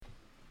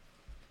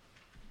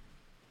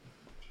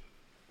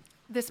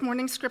This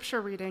morning's scripture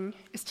reading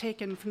is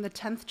taken from the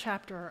 10th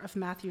chapter of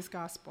Matthew's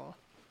Gospel.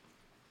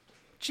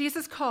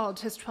 Jesus called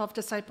his 12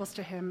 disciples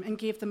to him and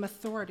gave them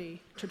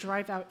authority to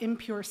drive out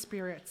impure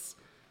spirits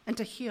and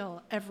to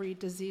heal every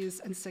disease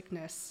and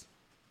sickness.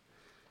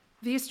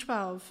 These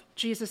 12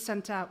 Jesus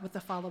sent out with the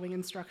following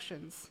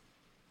instructions.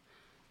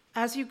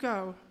 As you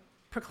go,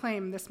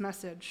 proclaim this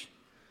message.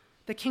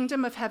 The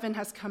kingdom of heaven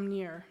has come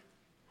near.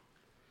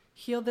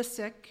 Heal the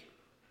sick,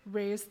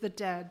 raise the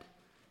dead,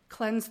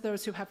 cleanse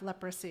those who have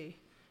leprosy,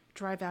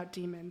 drive out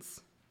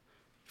demons.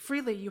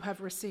 Freely you have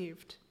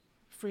received,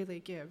 freely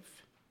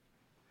give.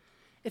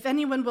 If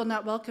anyone will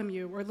not welcome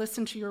you or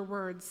listen to your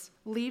words,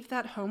 leave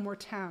that home or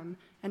town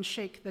and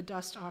shake the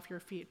dust off your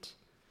feet.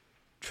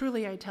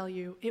 Truly, I tell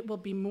you, it will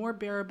be more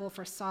bearable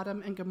for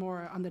Sodom and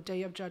Gomorrah on the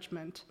day of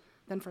judgment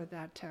than for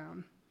that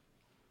town.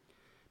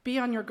 Be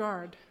on your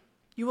guard.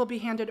 You will be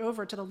handed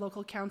over to the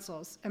local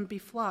councils and be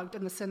flogged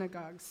in the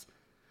synagogues.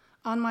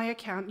 On my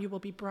account, you will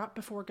be brought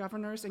before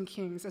governors and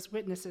kings as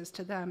witnesses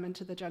to them and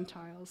to the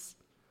Gentiles.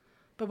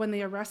 But when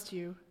they arrest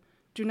you,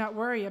 do not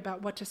worry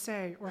about what to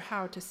say or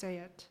how to say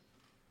it.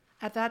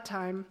 At that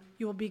time,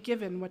 you will be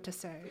given what to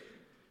say,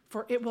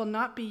 for it will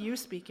not be you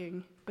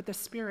speaking, but the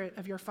Spirit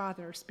of your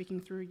Father speaking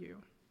through you.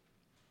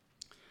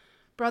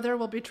 Brother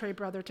will betray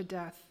brother to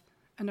death,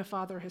 and a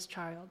father his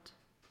child.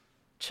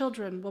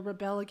 Children will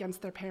rebel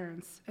against their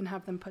parents and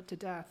have them put to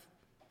death.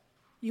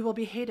 You will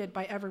be hated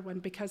by everyone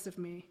because of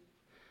me,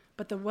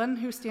 but the one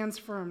who stands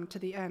firm to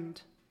the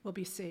end will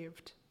be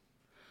saved.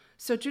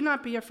 So do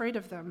not be afraid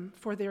of them,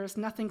 for there is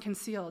nothing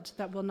concealed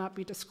that will not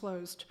be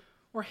disclosed,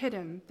 or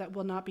hidden that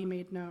will not be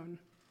made known.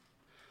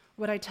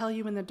 What I tell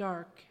you in the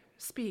dark,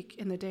 speak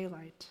in the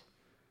daylight.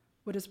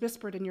 What is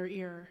whispered in your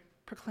ear,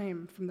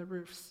 proclaim from the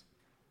roofs.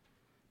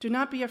 Do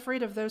not be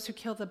afraid of those who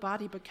kill the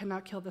body but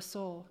cannot kill the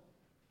soul.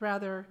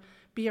 Rather,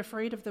 be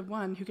afraid of the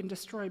one who can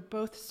destroy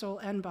both soul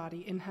and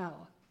body in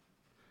hell.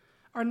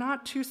 Are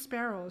not 2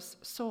 sparrows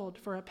sold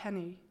for a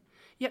penny?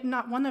 Yet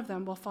not one of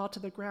them will fall to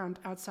the ground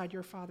outside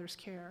your Father's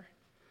care.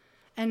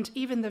 And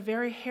even the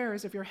very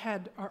hairs of your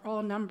head are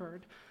all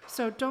numbered,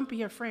 so don't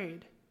be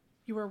afraid.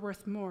 You are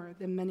worth more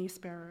than many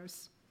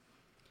sparrows.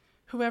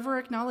 Whoever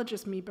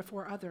acknowledges me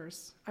before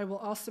others, I will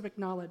also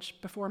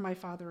acknowledge before my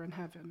Father in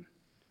heaven.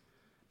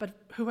 But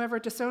whoever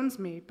disowns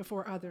me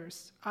before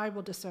others, I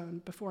will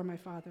disown before my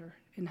Father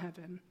in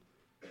heaven.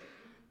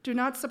 Do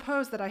not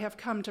suppose that I have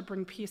come to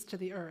bring peace to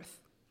the earth.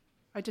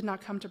 I did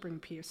not come to bring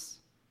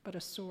peace, but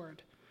a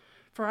sword.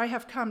 For I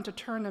have come to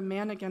turn a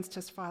man against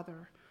his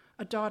father,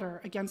 a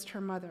daughter against her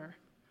mother,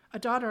 a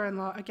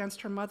daughter-in-law against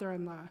her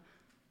mother-in-law.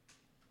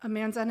 A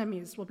man's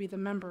enemies will be the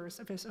members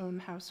of his own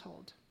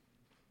household.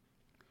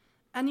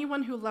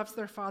 Anyone who loves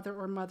their father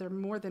or mother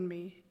more than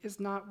me is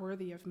not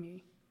worthy of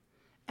me.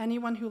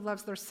 Anyone who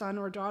loves their son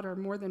or daughter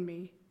more than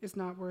me is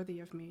not worthy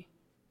of me.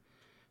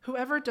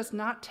 Whoever does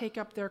not take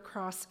up their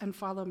cross and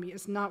follow me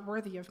is not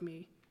worthy of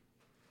me.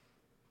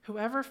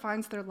 Whoever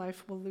finds their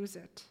life will lose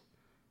it,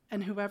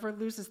 and whoever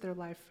loses their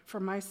life for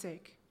my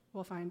sake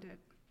will find it.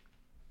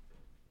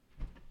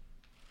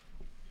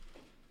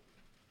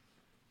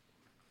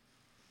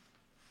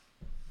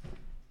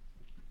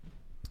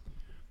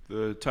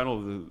 The title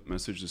of the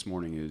message this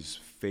morning is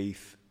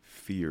Faith,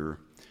 Fear,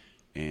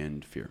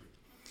 and Fear.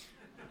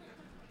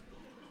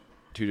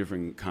 2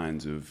 different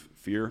kinds of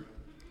fear,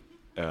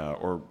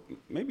 or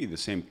maybe the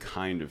same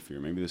kind of fear,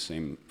 maybe the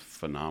same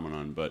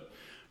phenomenon, but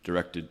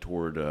directed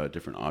toward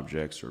different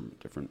objects or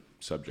different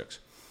subjects.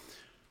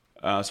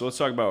 So let's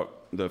talk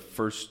about the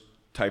first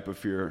type of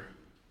fear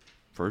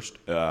first.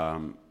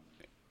 The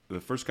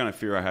first kind of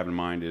fear I have in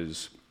mind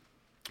is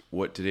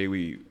what today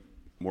we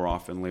more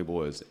often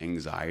label as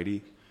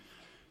anxiety,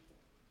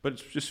 but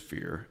it's just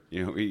fear.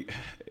 You know,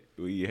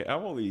 we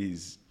have all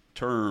these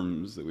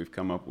terms that we've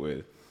come up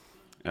with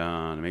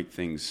to make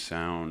things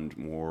sound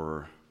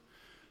more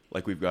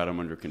like we've got them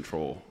under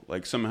control.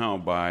 Like somehow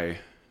by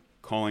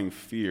calling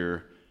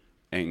fear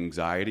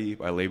anxiety,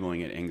 by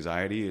labeling it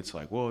anxiety, it's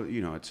like, well,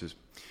 you know, it's just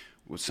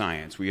with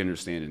science, we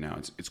understand it now.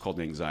 It's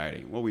called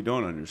anxiety. Well, we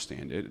don't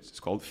understand it.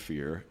 It's called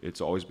fear. It's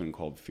always been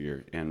called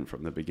fear. And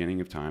from the beginning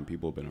of time,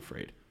 people have been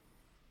afraid.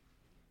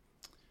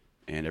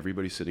 And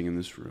everybody sitting in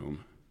this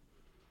room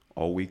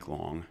all week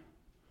long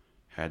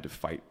had to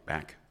fight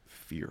back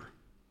fear.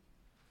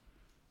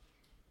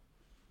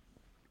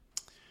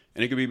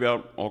 And it could be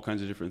about all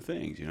kinds of different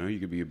things. You know, you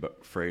could be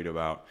afraid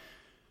about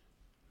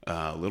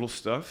little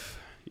stuff,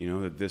 you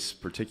know, that this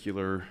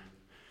particular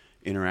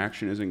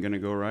interaction isn't going to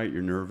go right.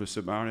 You're nervous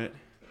about it.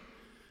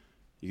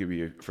 You could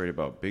be afraid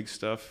about big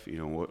stuff. You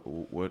know,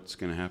 what's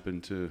going to happen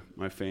to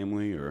my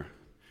family, or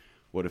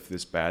what if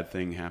this bad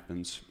thing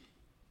happens?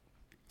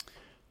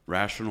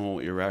 Rational,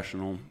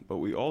 irrational, but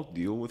we all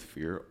deal with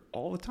fear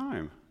all the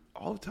time.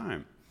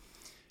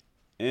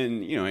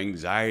 And, you know,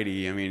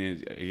 anxiety, I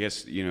mean, I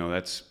guess, you know,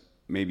 that's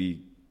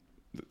maybe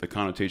the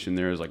connotation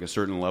there is like a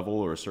certain level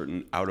or a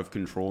certain out of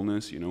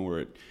controlness, you know, where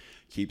it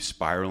keeps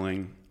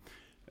spiraling.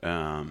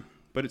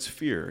 But it's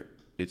fear.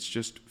 It's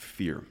just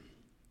fear.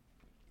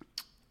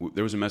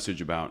 There was a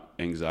message about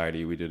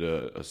anxiety. We did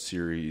a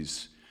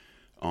series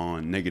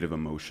on negative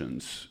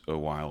emotions a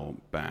while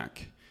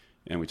back,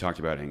 and we talked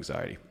about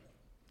anxiety.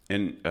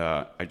 And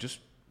I just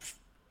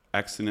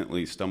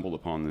accidentally stumbled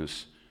upon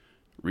this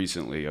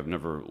recently. I've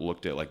never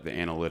looked at like the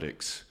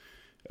analytics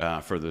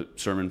for the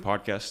sermon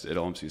podcast at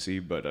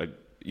LMCC, but I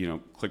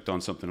clicked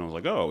on something and I was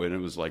like, oh, and it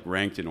was like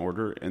ranked in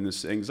order. And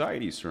this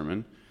anxiety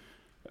sermon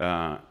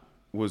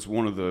was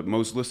one of the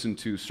most listened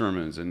to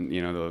sermons in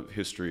the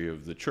history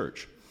of the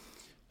church.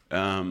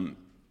 And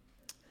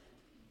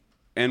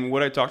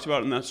what I talked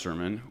about in that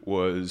sermon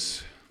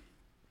was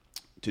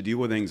to deal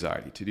with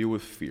anxiety, to deal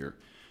with fear.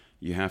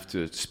 You have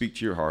to speak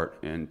to your heart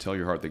and tell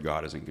your heart that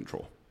God is in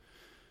control.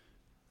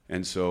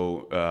 And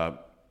so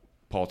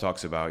Paul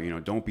talks about,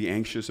 don't be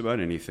anxious about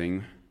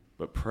anything,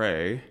 but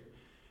pray,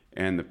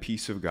 and the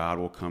peace of God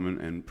will come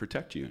and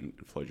protect you and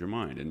flood your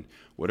mind. And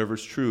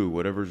whatever's true,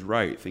 whatever's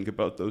right, think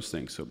about those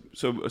things.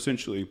 So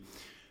essentially,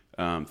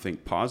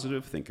 think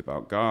positive, think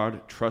about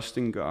God, trust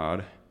in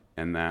God,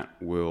 and that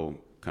will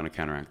kind of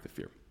counteract the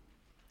fear.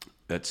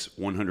 That's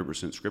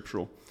 100%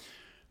 scriptural.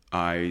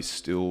 I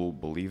still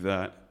believe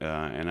that,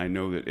 and I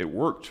know that it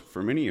worked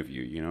for many of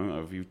you.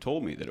 You've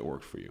told me that it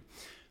worked for you.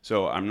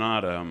 So I'm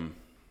not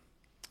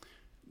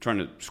trying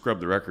to scrub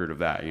the record of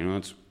that.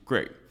 That's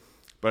great.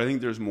 But I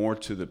think there's more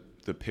to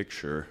the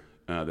picture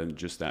than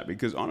just that.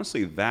 Because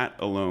honestly, that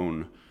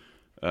alone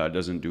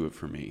doesn't do it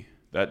for me.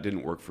 That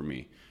didn't work for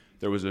me.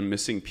 There was a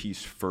missing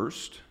piece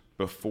first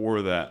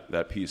before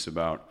that piece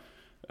about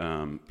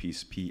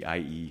peace,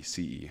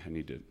 P-I-E-C-E. I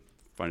need to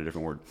find a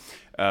different word.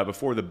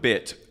 Before the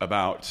bit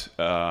about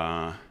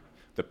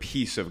the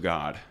peace of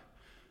God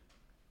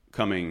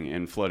coming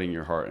and flooding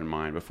your heart and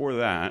mind. Before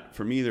that,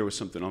 for me, there was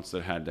something else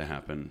that had to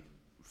happen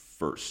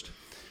first.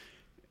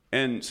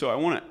 And so I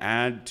want to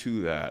add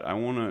to that. I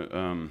want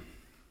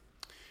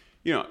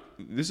to,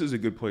 this is a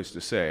good place to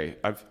say,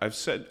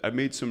 I've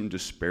made some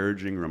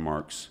disparaging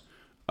remarks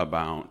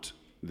about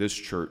this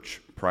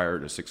church prior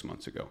to 6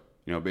 months ago.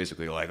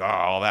 Basically like,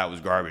 all that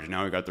was garbage.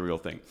 Now we got the real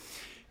thing.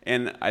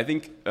 And I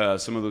think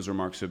some of those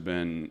remarks have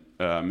been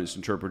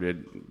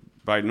misinterpreted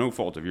by no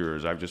fault of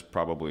yours. I've just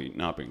probably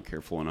not been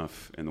careful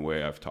enough in the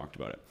way I've talked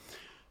about it.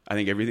 I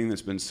think everything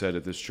that's been said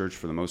at this church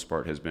for the most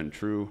part has been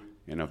true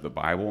and of the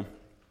Bible,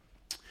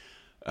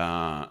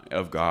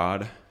 of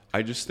God.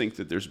 I just think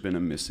that there's been a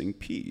missing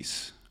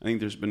piece. I think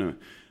there's been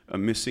a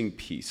missing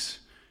piece.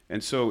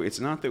 And so it's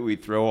not that we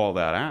throw all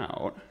that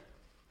out,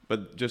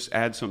 but just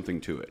add something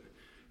to it.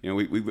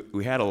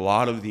 We had a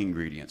lot of the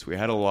ingredients. We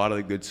had a lot of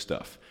the good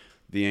stuff.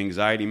 The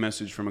anxiety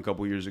message from a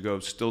couple years ago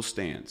still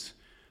stands.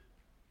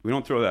 We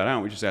don't throw that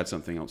out. We just add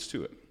something else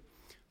to it.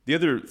 The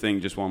other thing,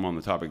 just while I'm on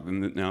the topic,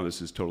 now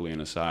this is totally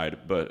an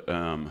aside, but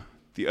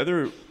the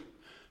other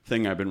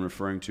thing I've been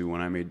referring to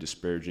when I made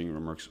disparaging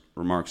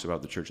remarks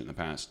about the church in the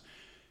past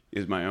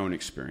is my own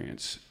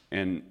experience.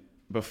 And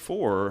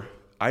before,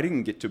 I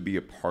didn't get to be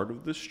a part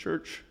of this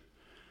church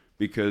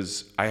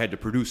because I had to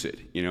produce it.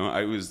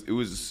 I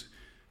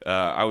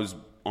was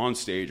on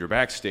stage or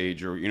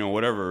backstage or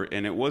whatever,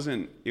 and it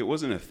wasn't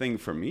a thing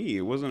for me.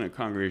 It wasn't a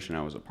congregation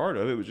I was a part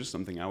of. It was just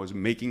something I was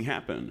making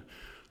happen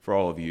for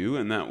all of you,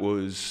 and that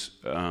was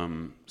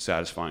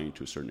satisfying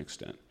to a certain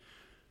extent.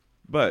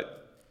 But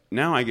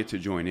now I get to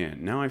join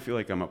in. Now I feel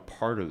like I'm a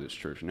part of this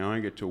church. Now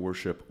I get to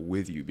worship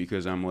with you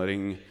because I'm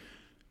letting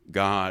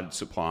God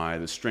supply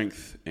the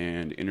strength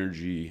and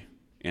energy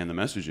and the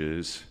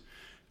messages.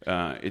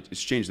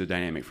 It's changed the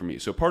dynamic for me.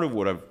 So part of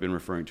what I've been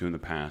referring to in the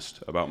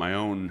past about my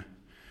own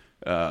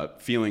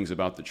feelings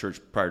about the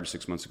church prior to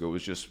 6 months ago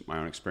was just my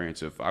own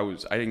experience of I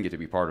didn't get to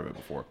be part of it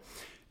before,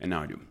 and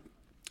now I do.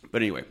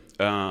 But anyway,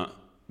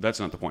 that's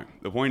not the point.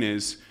 The point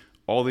is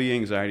all the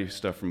anxiety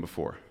stuff from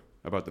before,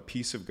 about the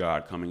peace of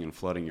God coming and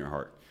flooding your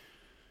heart,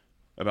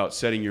 about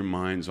setting your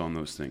minds on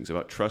those things,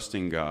 about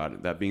trusting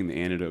God, that being the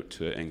antidote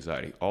to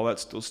anxiety. All that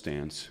still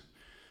stands.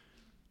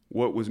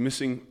 What was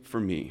missing for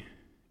me,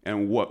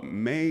 and what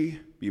may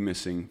be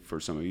missing for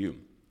some of you,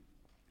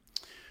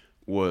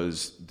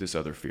 was this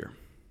other fear.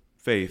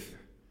 Faith,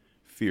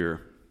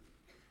 fear,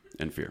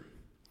 and fear.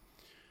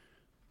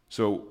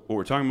 So what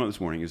we're talking about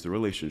this morning is the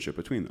relationship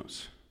between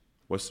those.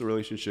 What's the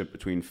relationship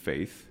between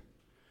faith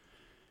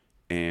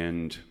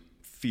and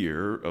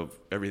fear of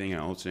everything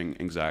else, and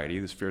anxiety,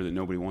 this fear that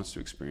nobody wants to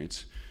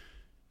experience?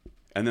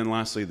 And then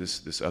lastly,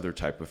 this other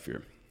type of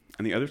fear.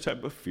 And the other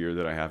type of fear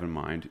that I have in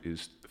mind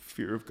is the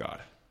fear of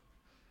God.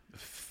 The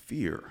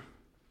fear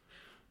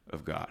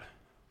of God.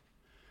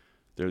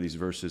 There are these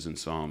verses in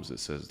Psalms that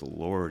says, the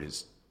Lord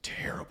is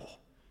terrible.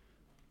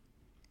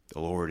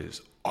 The Lord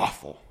is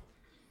awful.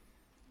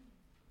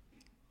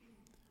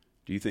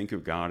 Do you think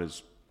of God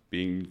as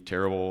being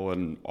terrible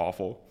and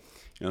awful?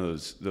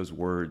 Those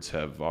words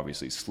have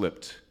obviously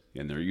slipped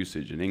in their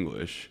usage in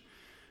English.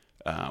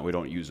 We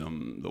don't use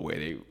them the way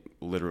they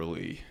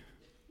literally,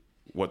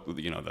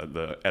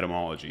 the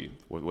etymology,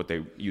 what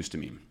they used to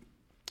mean.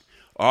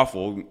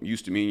 Awful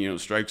used to mean,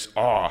 strikes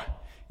awe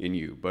in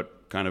you,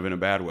 but kind of in a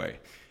bad way.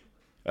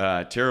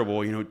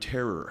 Terrible,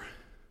 terror.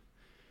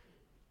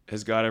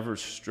 Has God ever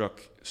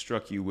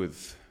struck you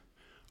with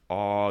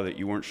awe that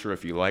you weren't sure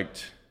if you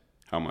liked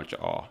how much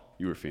awe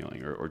you were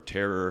feeling, or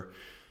terror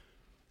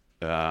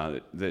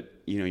that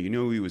you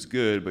know he was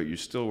good, but you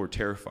still were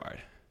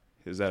terrified.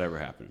 Has that ever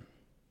happened?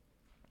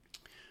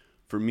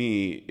 For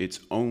me, it's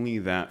only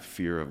that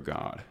fear of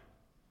God,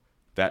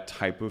 that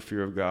type of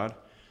fear of God,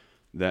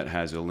 that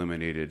has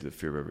eliminated the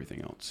fear of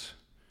everything else.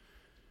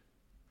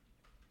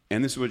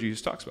 And this is what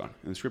Jesus talks about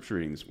in the scripture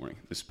reading this morning.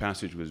 This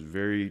passage was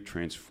very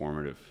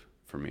transformative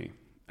for me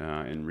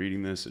in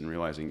reading this and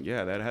realizing,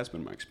 yeah, that has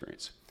been my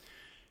experience.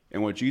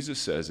 And what Jesus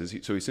says is,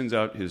 he sends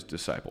out his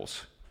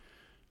disciples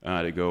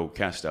to go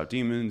cast out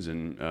demons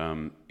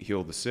and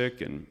heal the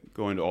sick and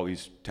go into all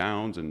these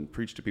towns and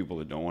preach to people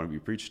that don't want to be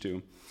preached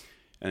to.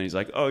 And he's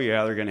like, oh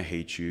yeah, they're going to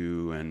hate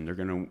you and they're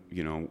going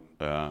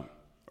to,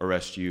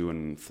 arrest you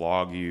and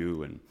flog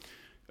you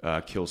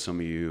and kill some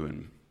of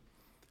you.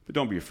 But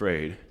don't be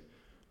afraid.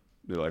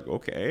 They're like,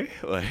 okay,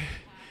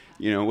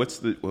 what's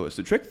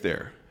the trick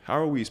there? How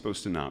are we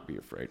supposed to not be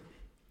afraid?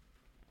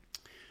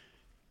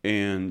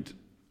 And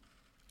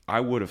I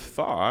would have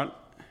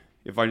thought,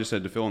 if I just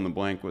had to fill in the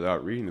blank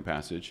without reading the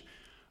passage,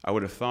 I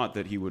would have thought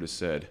that he would have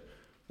said,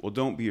 well,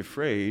 don't be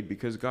afraid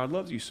because God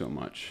loves you so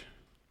much.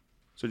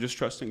 So just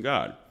trust in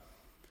God.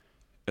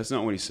 That's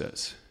not what he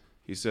says.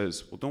 He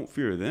says, well, don't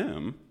fear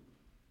them.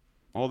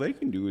 All they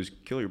can do is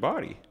kill your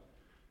body.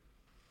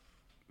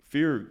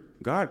 Fear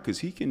God because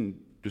he can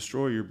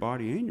destroy your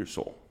body and your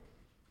soul.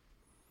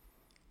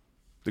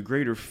 The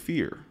greater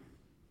fear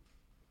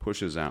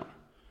pushes out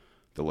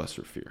the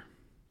lesser fear.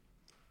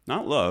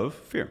 Not love,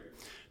 fear.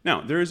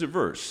 Now, there is a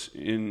verse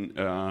in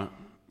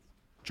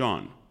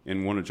John,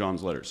 in one of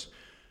John's letters,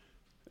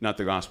 not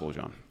the Gospel of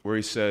John, where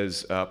he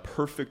says,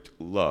 perfect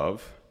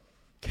love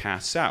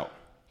casts out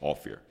all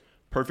fear.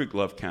 Perfect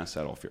love casts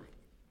out all fear.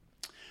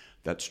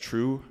 That's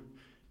true.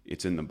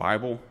 It's in the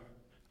Bible.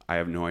 I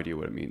have no idea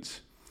what it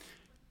means.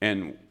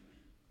 And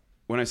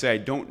when I say I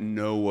don't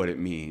know what it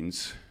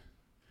means,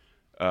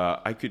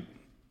 I could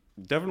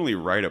definitely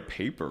write a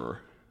paper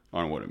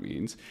on what it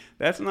means.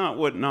 That's not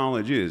what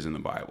knowledge is in the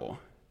Bible.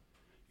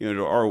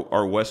 To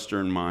our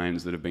Western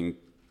minds that have been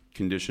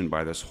conditioned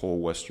by this whole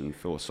Western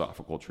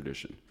philosophical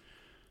tradition,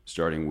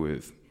 starting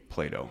with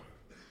Plato.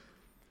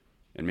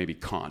 And maybe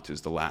Kant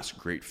is the last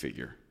great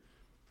figure.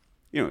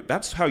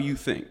 That's how you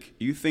think.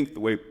 You think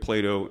the way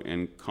Plato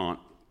and Kant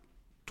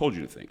told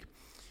you to think,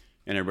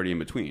 and everybody in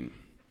between.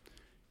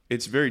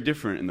 It's very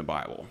different in the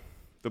Bible.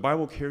 The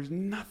Bible cares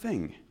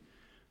nothing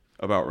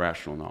about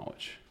rational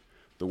knowledge.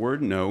 The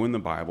word know in the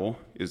Bible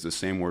is the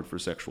same word for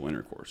sexual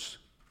intercourse.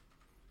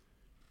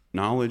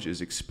 Knowledge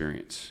is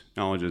experience.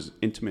 Knowledge is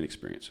intimate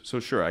experience. So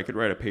sure, I could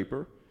write a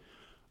paper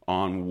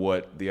on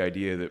what the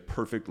idea that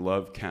perfect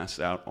love casts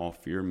out all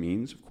fear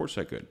means. Of course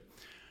I could.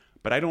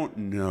 But I don't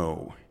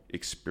know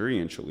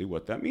experientially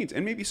what that means.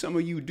 And maybe some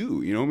of you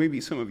do. Maybe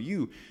some of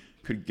you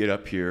could get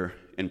up here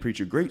and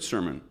preach a great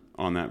sermon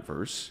on that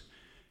verse.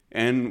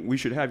 And we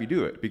should have you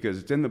do it because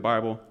it's in the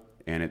Bible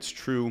and it's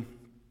true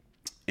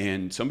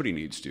and somebody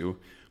needs to,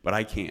 but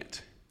I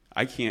can't.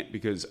 I can't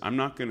because I'm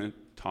not going to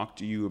talk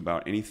to you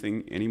about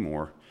anything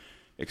anymore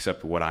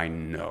except what I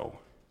know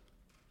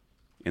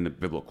in the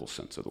biblical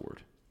sense of the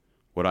word,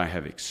 what I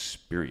have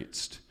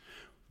experienced,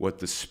 what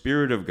the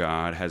Spirit of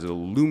God has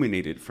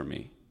illuminated for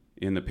me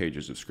in the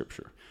pages of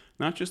Scripture.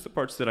 Not just the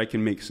parts that I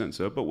can make sense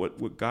of, but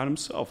what God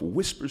himself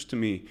whispers to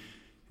me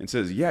and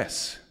says,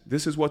 yes,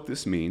 this is what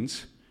this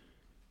means,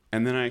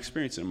 and then I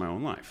experience it in my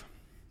own life.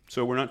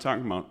 So we're not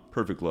talking about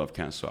perfect love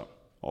casts out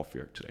all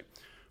fear today.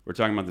 We're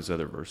talking about this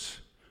other verse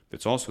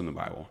that's also in the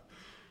Bible,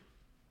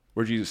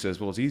 where Jesus says,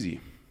 well, it's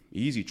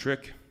easy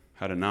trick,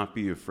 how to not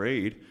be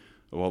afraid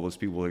of all those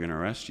people that are going to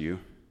arrest you.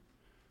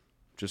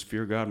 Just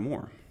fear God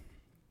more.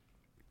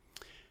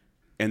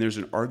 And there's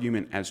an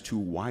argument as to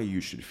why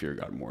you should fear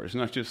God more. It's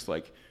not just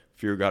like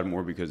fear God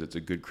more because it's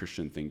a good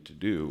Christian thing to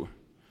do.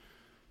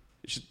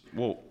 It's just,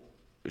 well,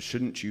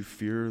 shouldn't you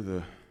fear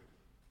the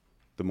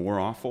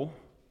more awful,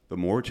 the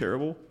more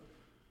terrible?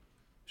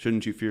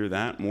 Shouldn't you fear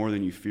that more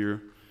than you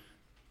fear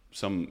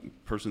some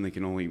person that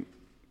can only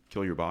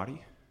kill your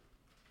body?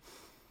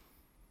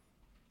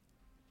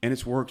 And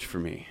it's worked for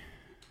me.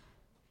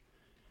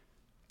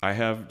 I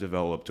have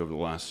developed over the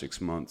last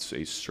 6 months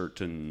a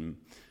certain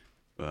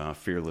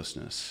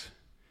fearlessness.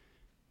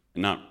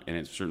 And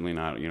it's certainly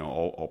not,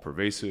 all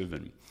pervasive.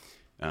 And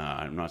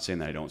I'm not saying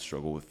that I don't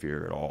struggle with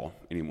fear at all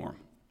anymore.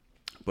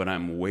 But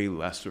I'm way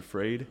less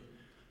afraid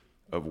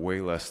of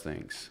way less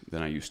things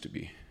than I used to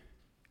be.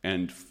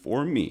 And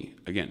for me,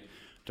 again,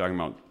 talking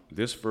about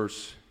this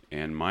verse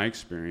and my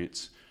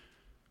experience,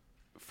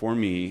 for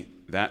me,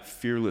 that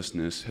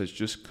fearlessness has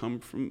just come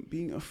from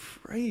being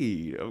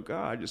afraid of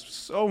God, just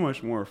so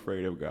much more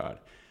afraid of God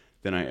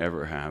than I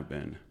ever have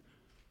been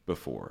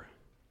before.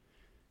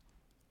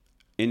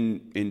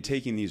 In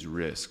taking these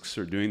risks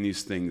or doing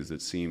these things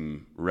that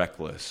seem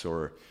reckless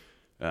or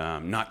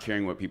not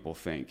caring what people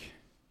think,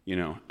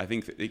 I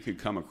think that they could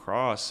come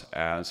across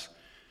as,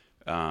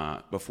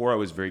 before I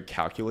was very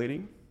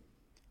calculating,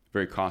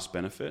 very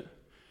cost-benefit.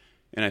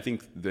 And I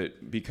think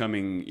that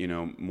becoming,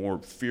 more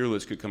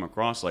fearless could come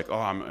across like, oh,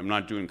 I'm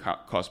not doing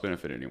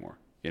cost-benefit anymore.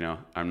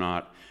 I'm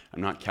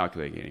not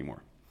calculating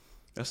anymore.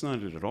 That's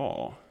not it at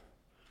all.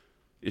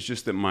 It's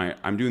just that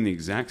I'm doing the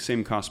exact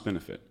same cost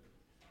benefit.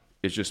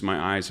 It's just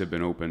my eyes have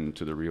been opened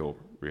to the real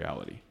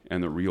reality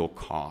and the real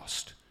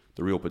cost,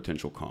 the real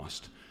potential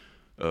cost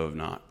of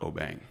not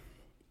obeying.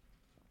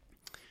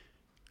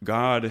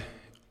 God,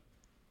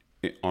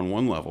 on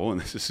one level,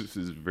 and this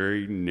is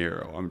very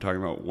narrow, I'm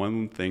talking about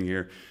one thing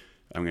here.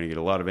 I'm going to get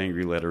a lot of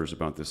angry letters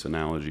about this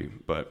analogy,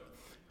 but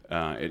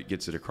it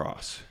gets it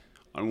across.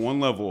 On one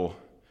level,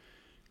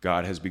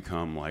 God has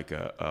become like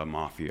a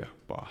mafia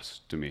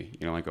boss to me,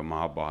 like a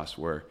mob boss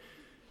where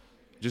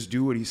just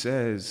do what he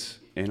says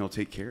and he'll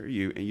take care of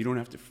you and you don't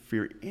have to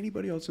fear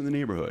anybody else in the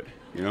neighborhood,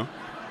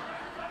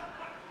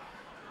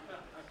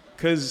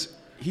 Because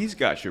he's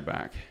got your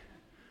back.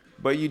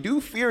 But you do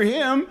fear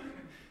him.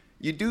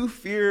 You do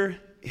fear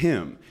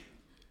him.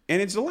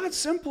 And it's a lot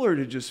simpler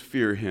to just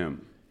fear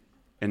him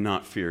and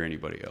not fear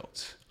anybody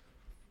else.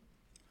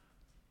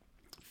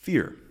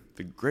 Fear,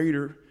 the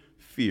greater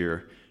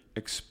fear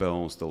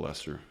expels the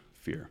lesser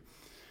fear.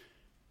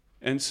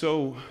 And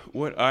so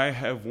what I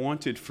have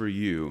wanted for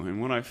you,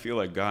 and what I feel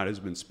like God has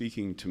been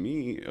speaking to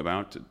me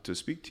about, to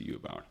speak to you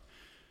about,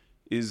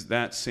 is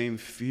that same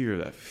fear,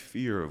 that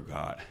fear of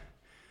God,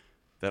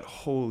 that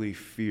holy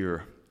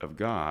fear of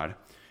God.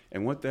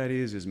 And what that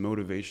is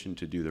motivation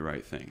to do the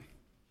right thing.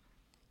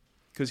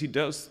 Because he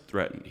does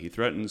threaten. He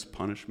threatens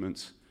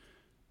punishments.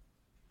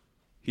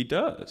 He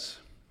does.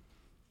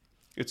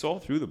 It's all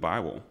through the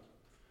Bible.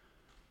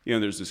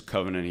 There's this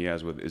covenant he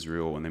has with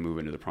Israel when they move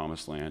into the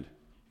promised land.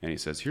 And he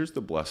says, here's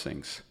the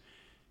blessings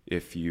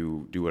if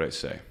you do what I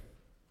say.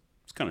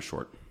 It's kind of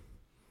short.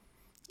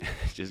 It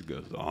just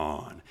goes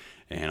on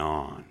and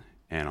on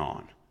and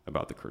on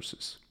about the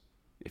curses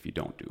if you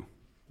don't do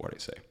what I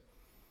say.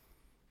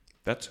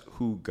 That's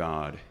who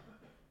God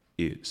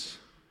is.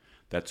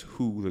 That's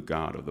who the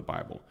God of the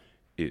Bible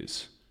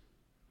is.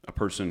 A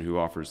person who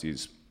offers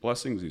these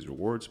blessings, these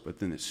rewards, but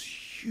then this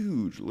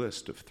huge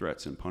list of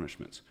threats and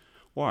punishments.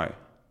 Why?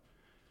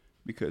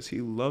 Because he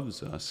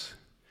loves us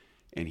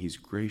and he's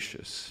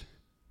gracious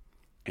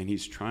and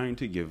he's trying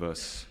to give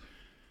us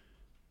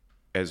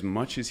as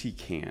much as he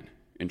can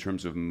in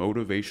terms of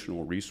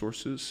motivational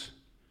resources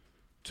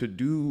to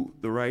do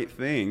the right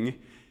thing.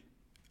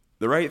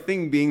 The right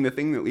thing being the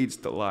thing that leads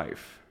to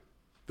life,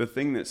 the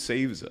thing that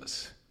saves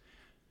us.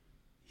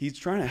 He's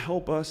trying to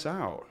help us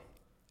out,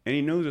 and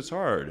he knows it's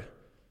hard.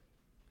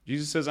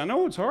 Jesus says, I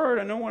know it's hard.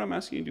 I know what I'm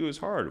asking you to do is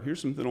hard.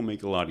 Here's something that'll make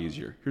it a lot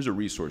easier. Here's a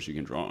resource you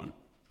can draw on.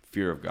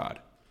 Fear of God.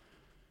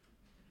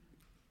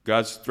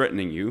 God's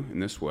threatening you in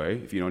this way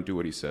if you don't do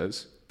what he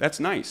says. That's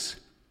nice.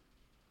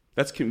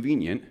 That's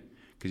convenient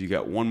because you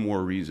got one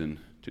more reason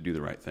to do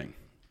the right thing.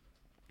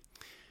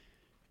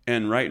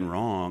 And right and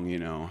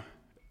wrong,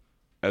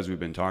 as we've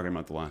been talking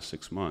about the last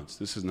 6 months,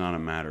 this is not a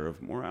matter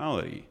of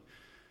morality.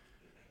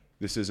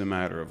 This is a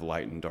matter of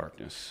light and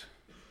darkness.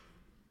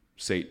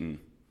 Satan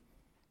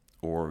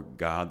or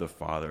God the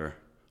Father,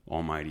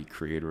 Almighty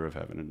Creator of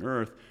heaven and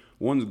earth.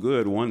 One's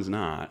good, one's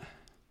not.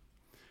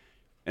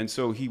 And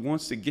so he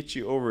wants to get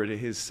you over to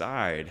his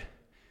side,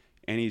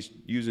 and he's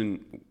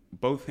using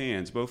both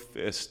hands, both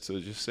fists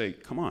to just say,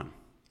 come on,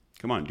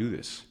 do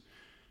this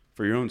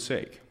for your own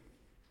sake.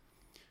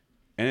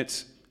 And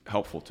it's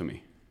helpful to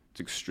me. It's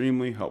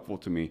extremely helpful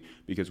to me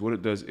because what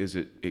it does is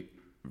it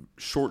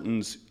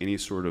shortens any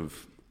sort of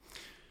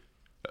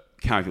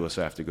calculus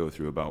I have to go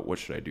through about what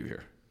should I do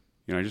here.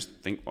 I just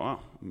think, wow,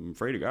 I'm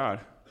afraid of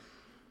God.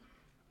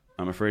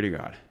 I'm afraid of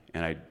God,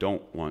 and I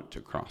don't want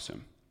to cross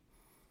him.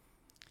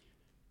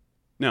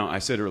 Now, I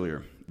said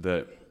earlier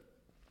that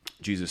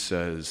Jesus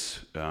says,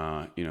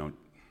 don't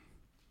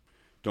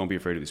be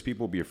afraid of these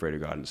people, be afraid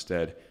of God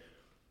instead.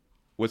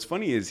 What's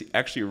funny is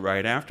actually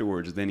right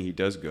afterwards, then he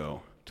does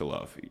go to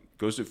love. He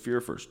goes to fear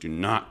first. Do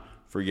not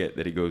forget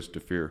that he goes to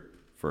fear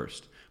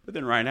first. But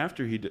then right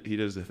after, he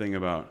does the thing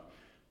about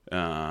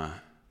that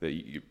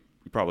you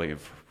probably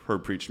have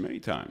heard preached many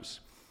times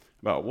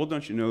about, well,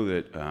 don't you know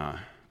that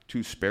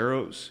 2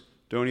 sparrows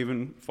don't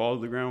even fall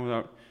to the ground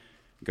without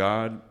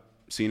God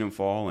seeing them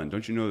fall? And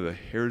don't you know the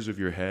hairs of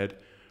your head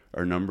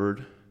are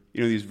numbered?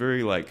 These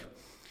very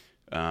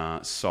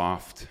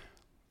soft,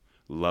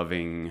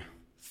 loving,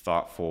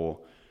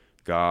 thoughtful,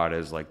 God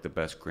as the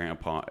best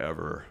grandpa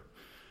ever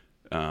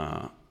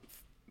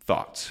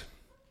thoughts.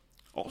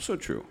 Also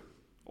true.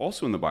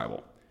 Also in the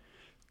Bible.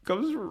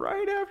 Comes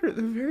right after,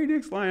 the very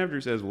next line after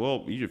it says,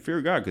 well, you should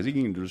fear God because he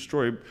can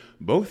destroy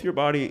both your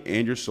body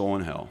and your soul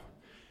in hell.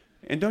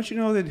 And don't you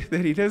know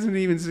that he doesn't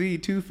even see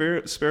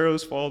 2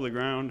 sparrows fall to the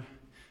ground?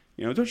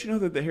 Don't you know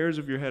that the hairs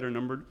of your head are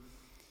numbered?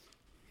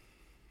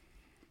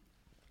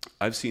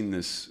 I've seen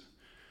this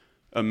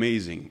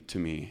amazing to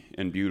me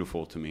and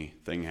beautiful to me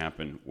thing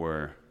happen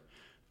where,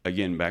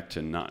 again, back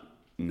to not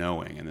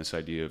knowing and this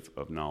idea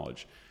of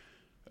knowledge.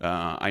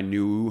 I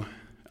knew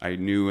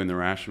in the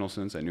rational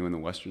sense, I knew in the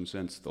Western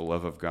sense, the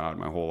love of God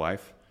my whole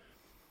life.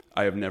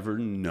 I have never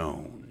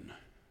known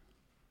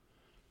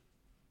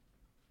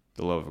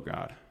the love of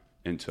God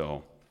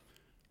until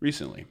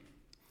recently.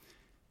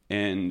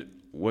 And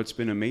what's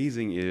been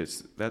amazing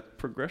is that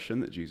progression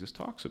that Jesus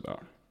talks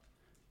about.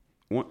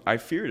 I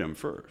feared him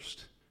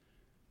first.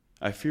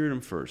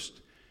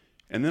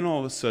 And then all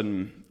of a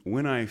sudden,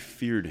 when I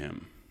feared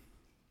him,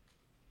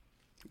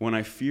 when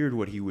I feared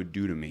what he would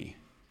do to me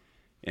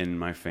and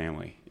my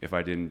family if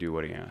I didn't do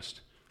what he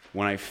asked,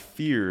 when I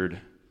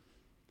feared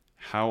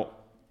how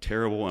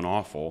terrible and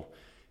awful,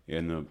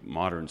 in the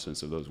modern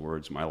sense of those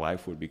words, my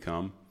life would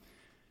become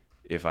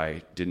if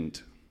I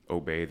didn't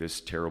obey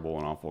this terrible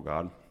and awful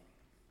God,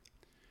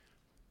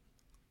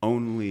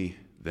 only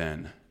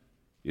then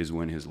is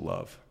when his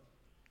love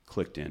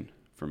clicked in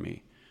for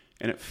me.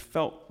 And it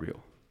felt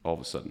real all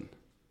of a sudden.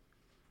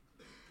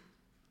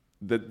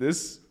 That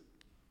this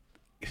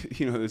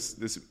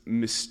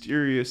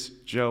mysterious,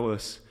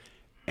 jealous,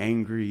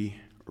 angry,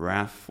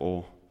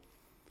 wrathful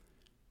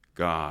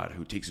God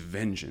who takes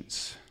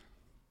vengeance,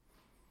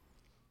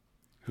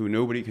 who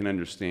nobody can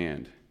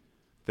understand,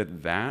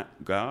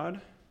 that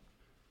God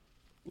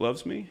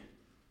loves me,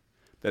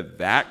 that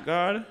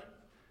God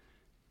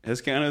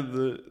has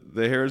counted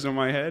the hairs on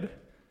my head,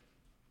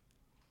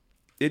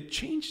 it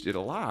changed it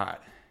a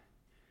lot.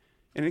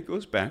 And it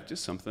goes back to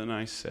something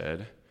I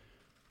said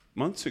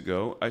months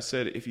ago. I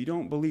said, if you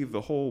don't believe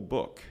the whole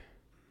book,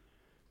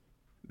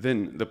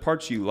 then the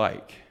parts you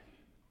like,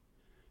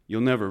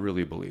 you'll never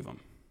really believe them.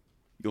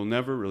 You'll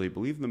never really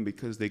believe them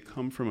because they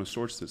come from a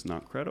source that's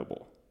not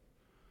credible.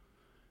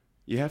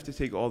 You have to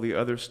take all the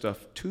other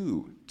stuff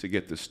too to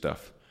get the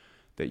stuff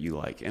that you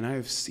like. And I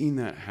have seen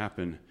that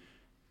happen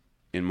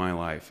in my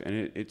life.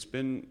 And it's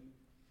been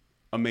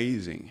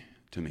amazing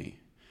to me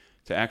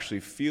to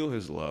actually feel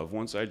his love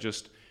once I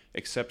just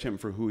accept him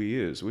for who he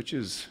is, which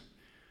is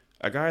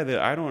a guy that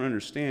I don't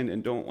understand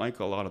and don't like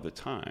a lot of the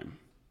time.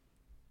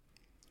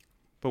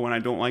 But when I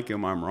don't like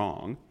him, I'm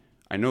wrong.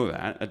 I know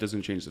that. That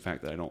doesn't change the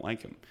fact that I don't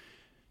like him.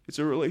 It's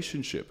a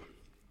relationship.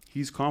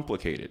 He's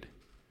complicated.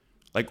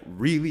 Like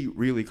really,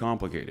 really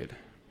complicated.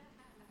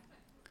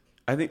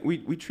 I think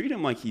we treat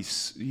him like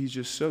he's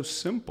just so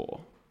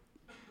simple.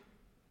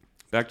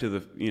 Back to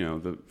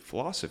the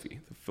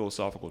philosophy, the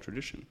philosophical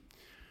tradition.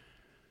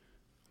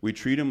 We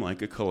treat him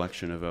like a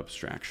collection of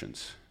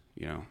abstractions,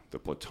 the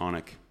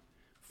Platonic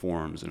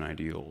forms and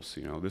ideals.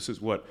 This is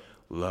what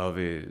love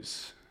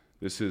is.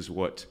 This is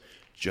what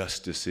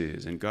justice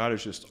is. And God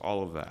is just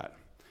all of that.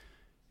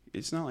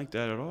 It's not like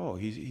that at all.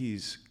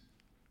 He's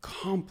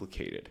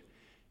complicated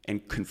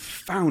and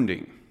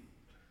confounding.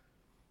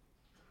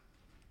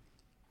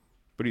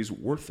 But he's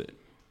worth it.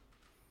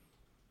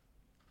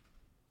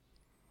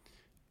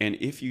 And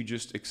if you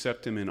just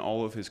accept him in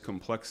all of his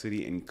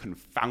complexity and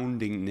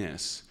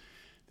confoundingness,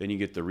 then you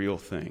get the real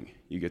thing.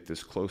 You get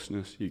this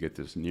closeness, you get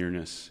this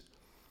nearness,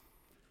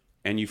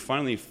 and you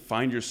finally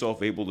find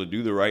yourself able to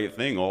do the right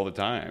thing all the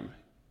time.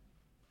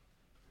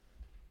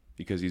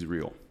 Because he's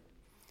real,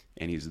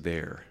 and he's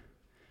there,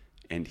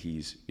 and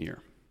he's near.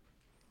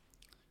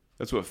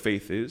 That's what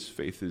faith is.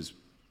 Faith is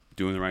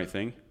doing the right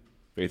thing.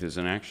 Faith is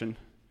an action.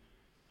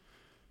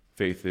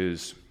 Faith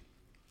is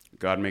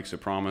God makes a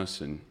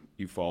promise, and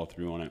you follow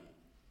through on it.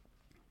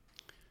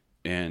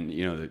 And,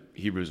 the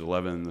Hebrews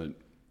 11, the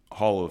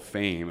Hall of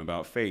Fame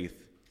about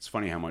faith, it's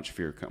funny how much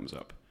fear comes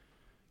up.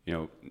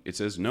 It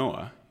says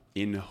Noah,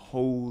 in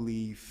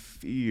holy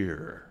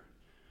fear,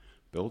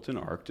 built an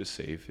ark to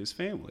save his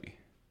family.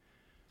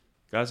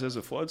 God says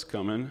a flood's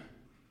coming,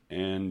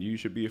 and you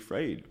should be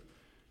afraid.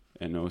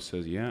 And Noah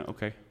says, yeah,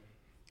 okay,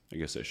 I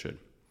guess I should.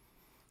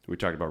 We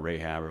talked about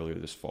Rahab earlier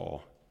this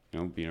fall,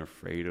 being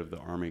afraid of the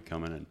army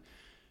coming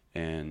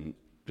and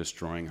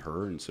destroying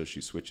her, and so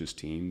she switches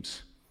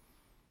teams.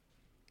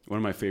 One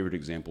of my favorite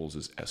examples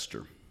is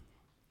Esther.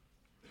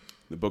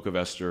 The book of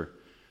Esther,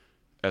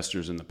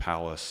 Esther's in the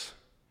palace,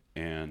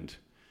 and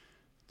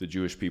the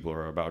Jewish people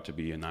are about to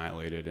be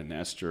annihilated, and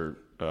Esther,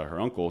 her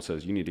uncle,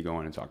 says, you need to go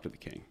in and talk to the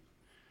king.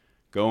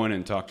 Go in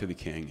and talk to the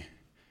king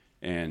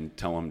and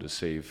tell him to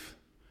save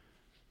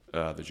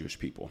the Jewish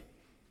people.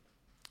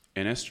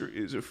 And Esther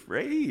is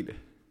afraid.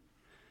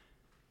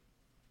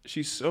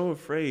 She's so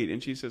afraid,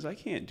 and she says, I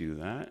can't do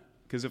that,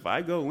 because if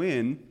I go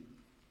in,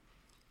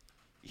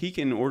 he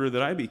can order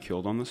that I be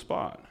killed on the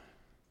spot.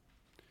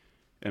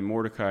 And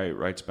Mordecai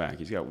writes back.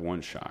 He's got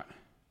one shot.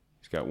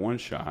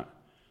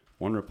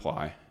 One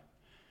reply,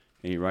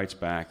 and he writes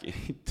back, and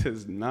he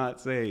does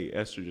not say,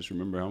 Esther, just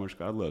remember how much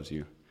God loves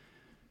you.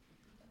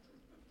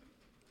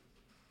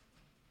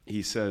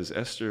 He says,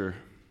 Esther,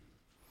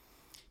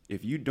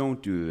 if you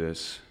don't do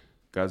this,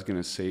 God's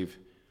going to save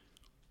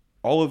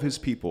all of his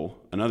people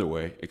another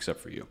way except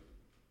for you.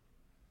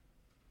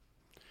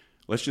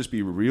 Let's just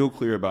be real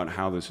clear about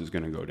how this is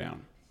going to go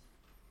down.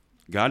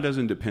 God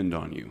doesn't depend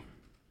on you.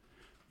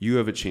 You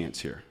have a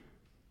chance here.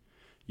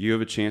 You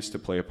have a chance to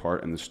play a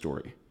part in the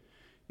story.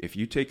 If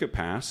you take a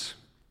pass,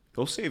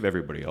 he'll save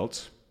everybody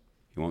else.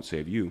 He won't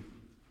save you.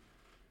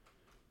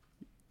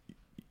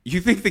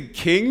 You think the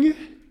king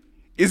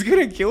is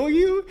going to kill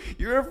you?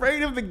 You're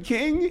afraid of the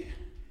king?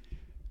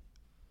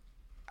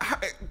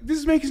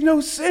 This makes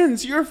no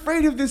sense. You're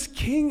afraid of this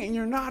king, and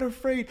you're not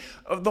afraid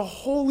of the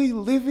holy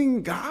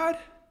living God?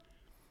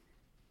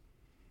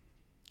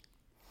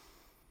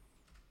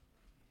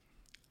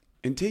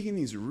 And taking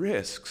these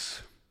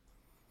risks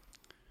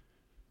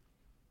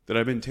that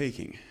I've been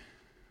taking,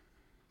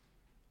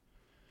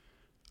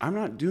 I'm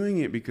not doing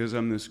it because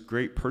I'm this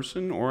great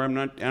person,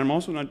 and I'm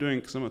also not doing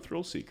it because I'm a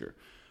thrill seeker.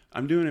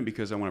 I'm doing it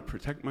because I want to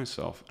protect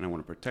myself and I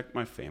want to protect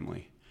my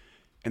family.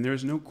 And there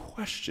is no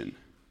question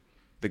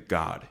that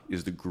God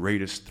is the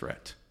greatest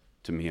threat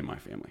to me and my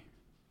family.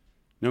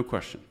 No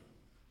question.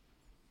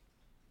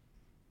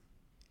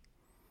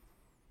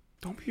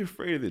 Don't be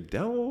afraid of the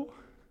devil.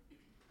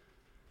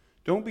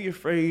 Don't be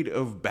afraid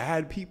of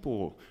bad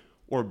people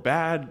or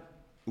bad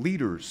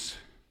leaders.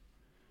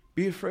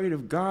 Be afraid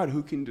of God,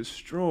 who can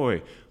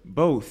destroy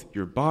both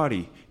your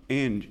body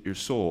and your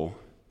soul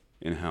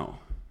in hell.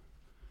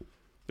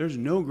 There's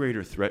no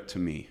greater threat to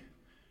me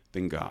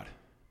than God.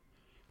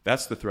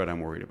 That's the threat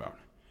I'm worried about.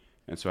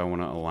 And so I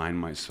want to align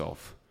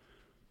myself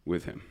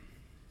with him.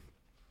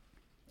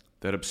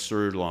 That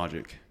absurd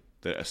logic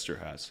that Esther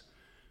has.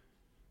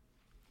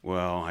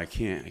 Well, I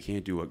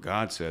can't do what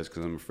God says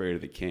because I'm afraid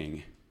of the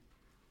king.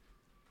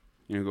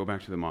 Go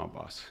back to the mob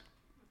boss.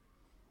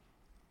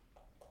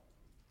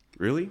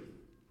 Really?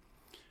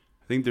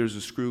 I think there's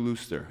a screw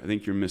loose there. I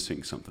think you're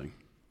missing something.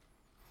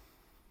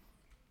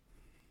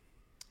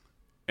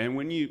 And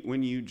when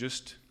you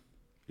just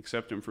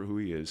accept him for who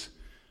he is,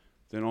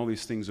 then all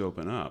these things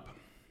open up.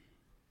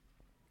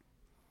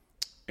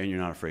 And you're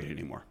not afraid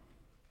anymore.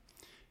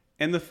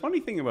 And the funny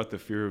thing about the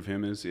fear of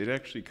him is it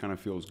actually kind of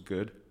feels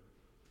good.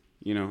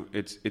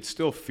 It's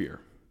still fear.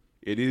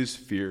 It is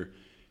fear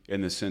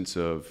in the sense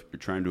of you're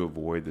trying to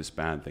avoid this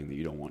bad thing that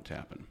you don't want to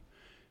happen.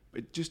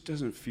 It just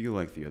doesn't feel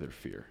like the other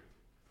fear.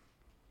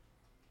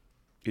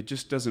 It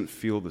just doesn't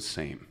feel the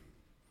same.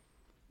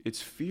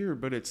 It's fear,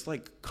 but it's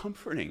like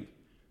comforting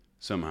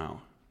somehow.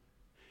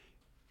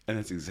 And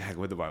that's exactly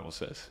what the Bible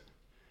says.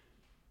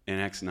 In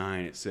Acts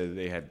 9, it said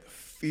they had the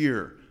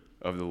fear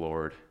of the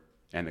Lord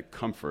and the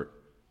comfort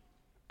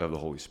of the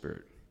Holy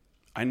Spirit.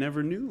 I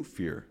never knew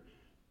fear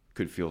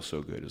could feel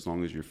so good as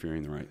long as you're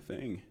fearing the right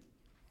thing.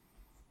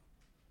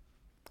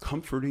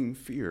 Comforting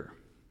fear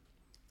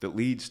that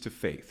leads to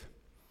faith.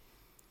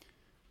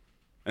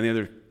 And the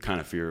other kind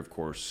of fear, of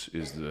course,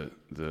 is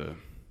the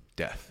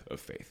death of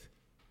faith.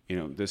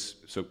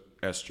 So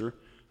Esther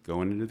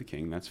going into the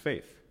king, that's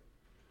faith.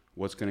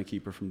 What's going to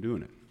keep her from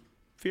doing it?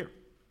 Fear.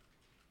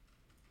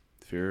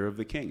 Fear of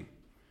the king.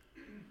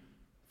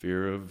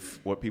 Fear of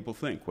what people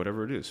think,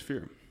 whatever it is,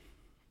 fear.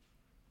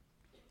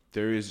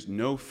 There is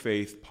no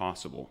faith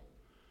possible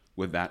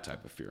with that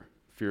type of fear.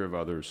 Fear of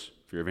others,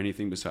 fear of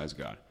anything besides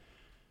God.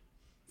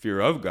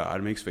 Fear of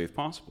God makes faith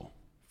possible.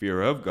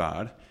 Fear of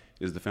God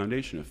is the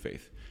foundation of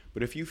faith.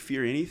 But if you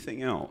fear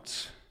anything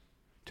else,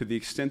 to the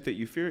extent that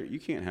you fear it, you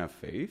can't have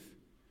faith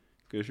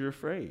because you're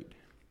afraid.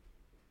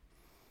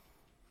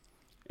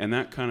 And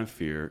that kind of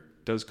fear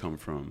does come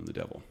from the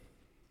devil.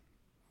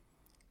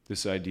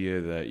 This idea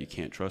that you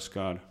can't trust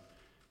God,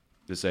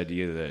 this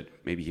idea that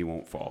maybe he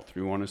won't follow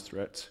through on his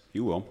threats. He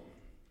will.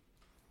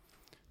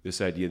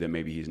 This idea that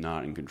maybe he's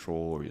not in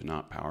control or he's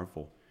not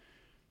powerful.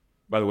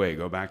 By the way,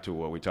 go back to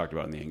what we talked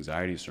about in the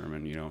anxiety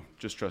sermon,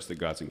 just trust that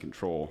God's in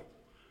control.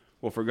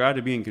 Well, for God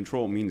to be in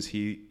control means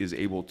he is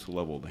able to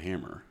level the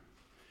hammer.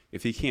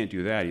 If he can't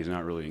do that, he's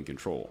not really in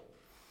control.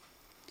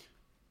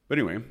 But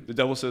anyway, the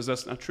devil says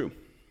that's not true.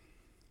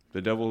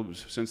 The devil,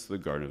 since the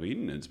Garden of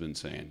Eden, has been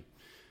saying,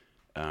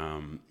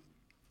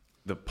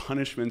 the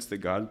punishments that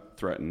God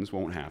threatens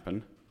won't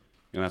happen.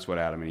 And that's what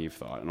Adam and Eve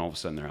thought. And all of a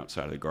sudden they're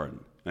outside of the garden.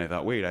 And I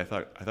thought, wait, I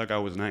thought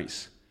God was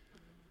nice.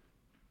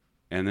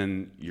 And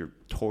then you're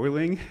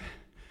toiling,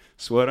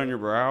 sweat on your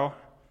brow,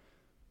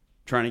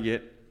 trying to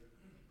get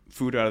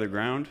food out of the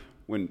ground.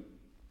 When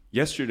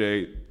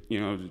yesterday,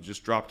 it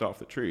just dropped off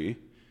the tree.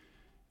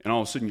 And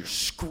all of a sudden you're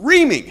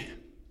screaming,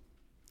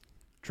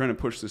 trying to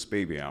push this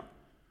baby out.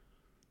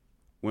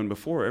 When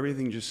before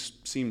everything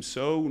just seemed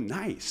so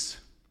nice.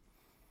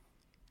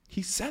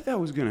 He said that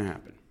was going to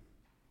happen.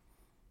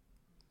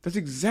 That's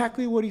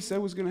exactly what he said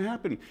was going to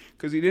happen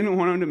because he didn't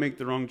want him to make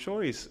the wrong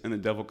choice. And the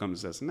devil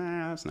comes and says,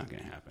 nah, that's not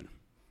going to happen.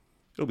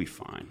 It'll be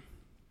fine.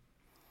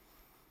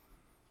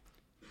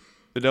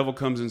 The devil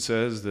comes and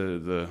says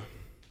the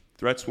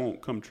threats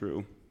won't come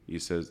true. He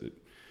says that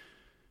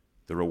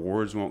the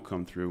rewards won't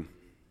come through.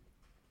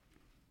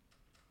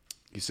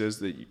 He says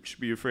that you should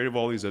be afraid of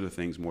all these other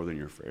things more than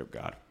you're afraid of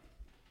God.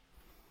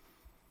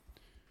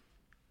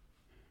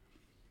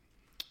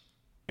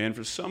 And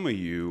for some of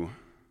you,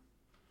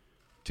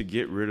 to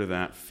get rid of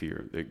that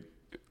fear that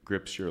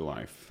grips your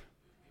life,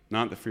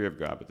 not the fear of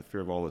God, but the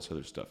fear of all this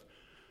other stuff,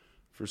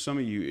 for some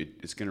of you,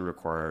 it's going to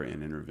require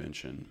an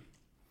intervention.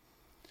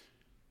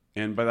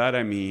 And by that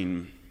I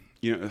mean,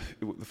 the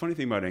funny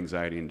thing about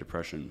anxiety and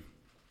depression,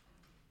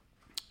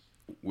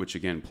 which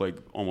again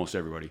plague almost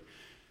everybody,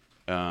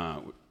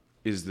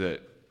 is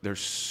that they're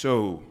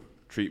so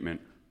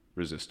treatment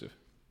resistive.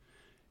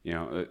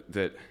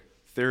 That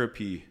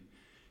therapy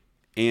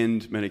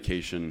and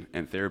medication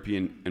and therapy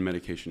and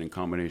medication in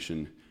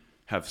combination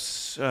have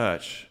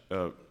such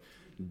a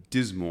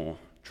dismal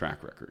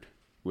track record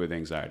with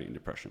anxiety and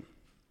depression.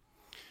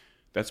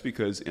 That's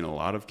because in a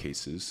lot of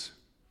cases,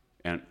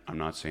 And I'm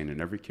not saying in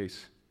every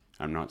case.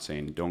 I'm not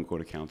saying don't go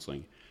to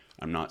counseling.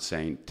 I'm not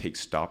saying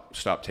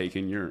stop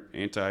taking your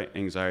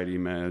anti-anxiety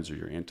meds or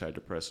your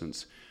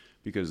antidepressants,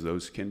 because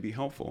those can be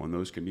helpful and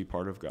those can be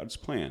part of God's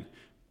plan,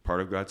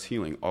 part of God's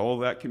healing. All of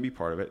that can be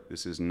part of it.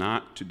 This is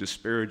not to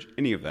disparage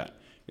any of that.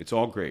 It's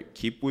all great.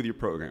 Keep with your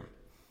program.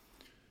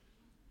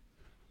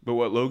 But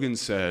what Logan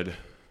said,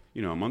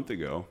 a month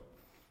ago,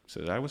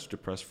 said, I was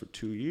depressed for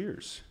 2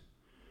 years.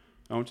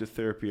 I went to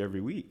therapy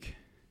every week.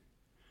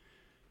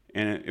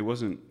 And it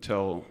wasn't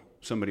until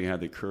somebody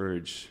had the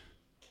courage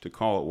to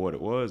call it what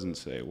it was and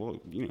say, well,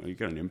 you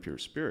got an impure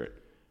spirit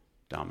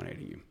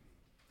dominating you.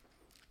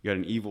 You got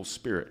an evil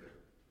spirit.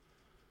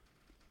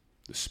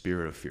 The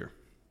spirit of fear.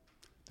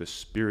 The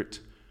spirit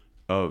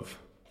of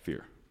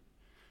fear.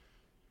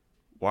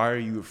 Why are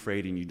you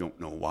afraid and you don't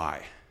know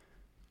why?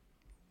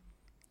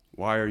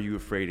 Why are you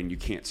afraid and you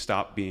can't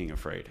stop being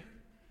afraid?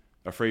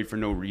 Afraid for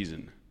no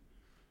reason.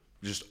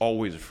 Just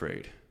always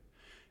afraid.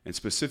 And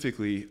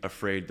specifically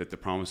afraid that the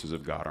promises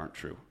of God aren't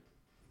true.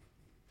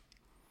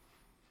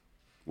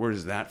 Where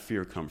does that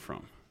fear come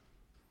from?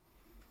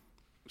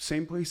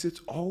 Same place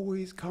it's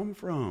always come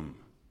from.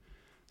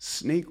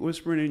 Snake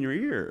whispering in your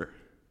ear.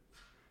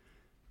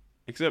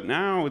 Except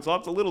now it's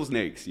lots of little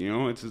snakes,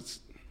 it's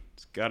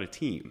got a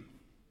team.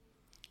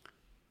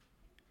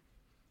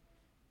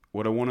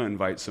 What I want to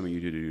invite some of you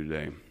to do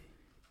today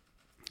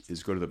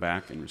is go to the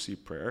back and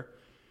receive prayer.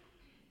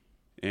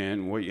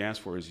 And what you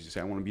ask for is you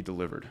say, I want to be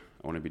delivered.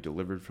 I want to be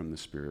delivered from the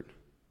spirit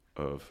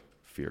of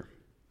fear.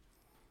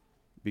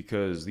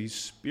 Because these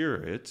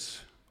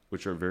spirits,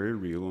 which are very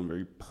real and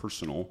very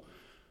personal,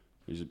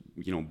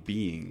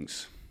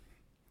 beings,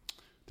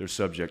 they're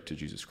subject to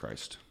Jesus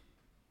Christ.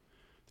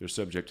 They're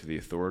subject to the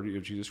authority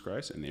of Jesus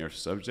Christ, and they are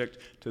subject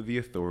to the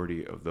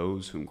authority of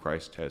those whom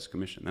Christ has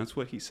commissioned. That's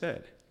what he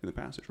said in the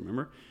passage,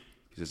 remember?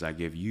 He says, I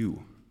give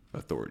you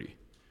authority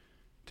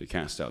to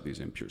cast out these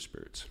impure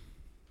spirits.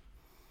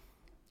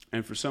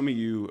 And for some of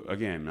you,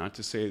 again, not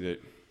to say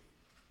that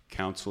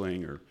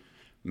counseling or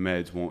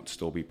meds won't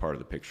still be part of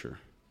the picture,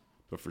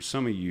 but for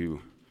some of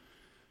you,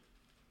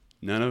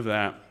 none of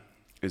that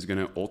is going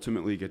to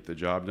ultimately get the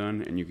job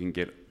done, and you can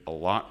get a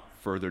lot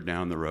further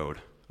down the road,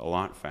 a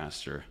lot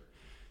faster,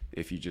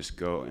 if you just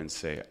go and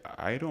say,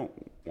 I don't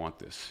want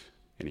this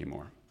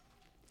anymore.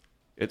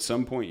 At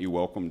some point, you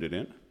welcomed it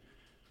in.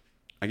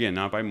 Again,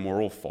 not by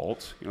moral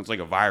fault. It's like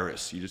a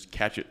virus. You just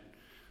catch it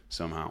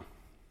somehow.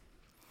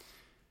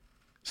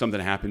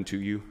 Something happened to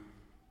you.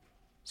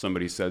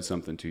 Somebody said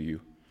something to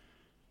you.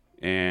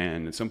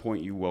 And at some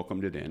point, you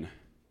welcomed it in.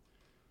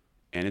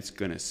 And it's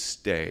going to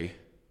stay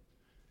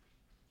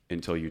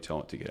until you tell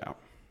it to get out.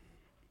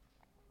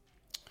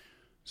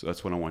 So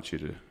that's what I want you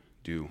to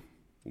do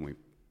when we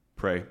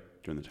pray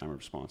during the time of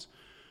response.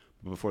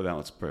 But before that,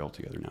 let's pray all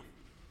together now.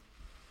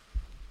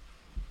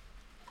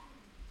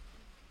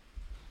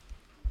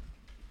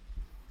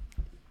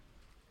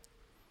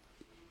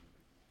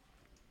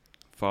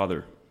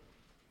 Father,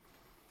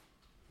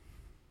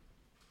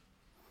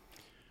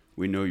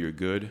 we know you're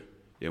good,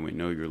 and we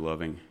know you're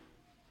loving.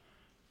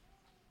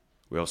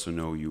 We also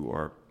know you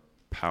are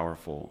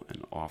powerful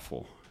and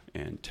awful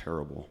and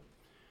terrible.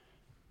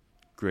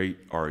 Great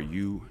are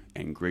you,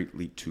 and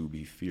greatly to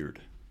be feared.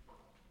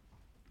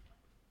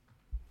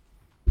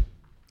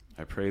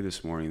 I pray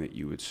this morning that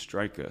you would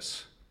strike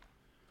us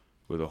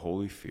with a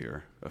holy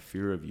fear, a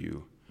fear of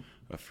you,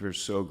 a fear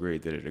so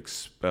great that it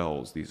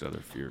expels these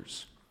other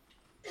fears,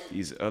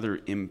 these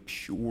other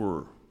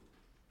impure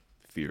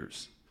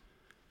fears,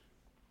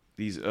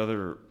 these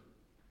other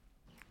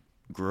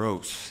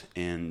gross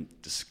and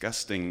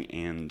disgusting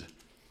and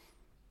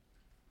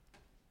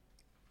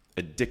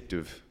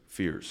addictive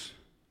fears.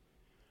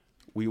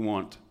 We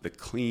want the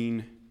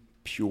clean,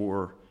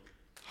 pure,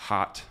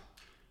 hot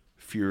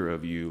fear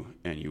of you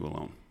and you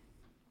alone.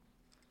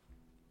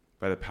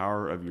 By the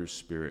power of your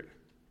Spirit,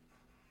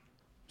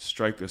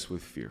 strike us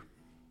with fear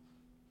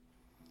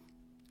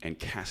and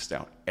cast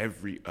out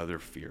every other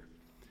fear.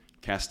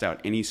 Cast out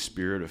any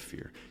spirit of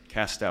fear.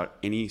 Cast out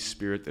any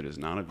spirit that is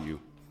not of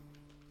you.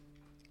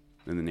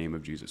 In the name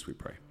of Jesus we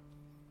pray.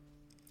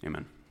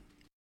 Amen.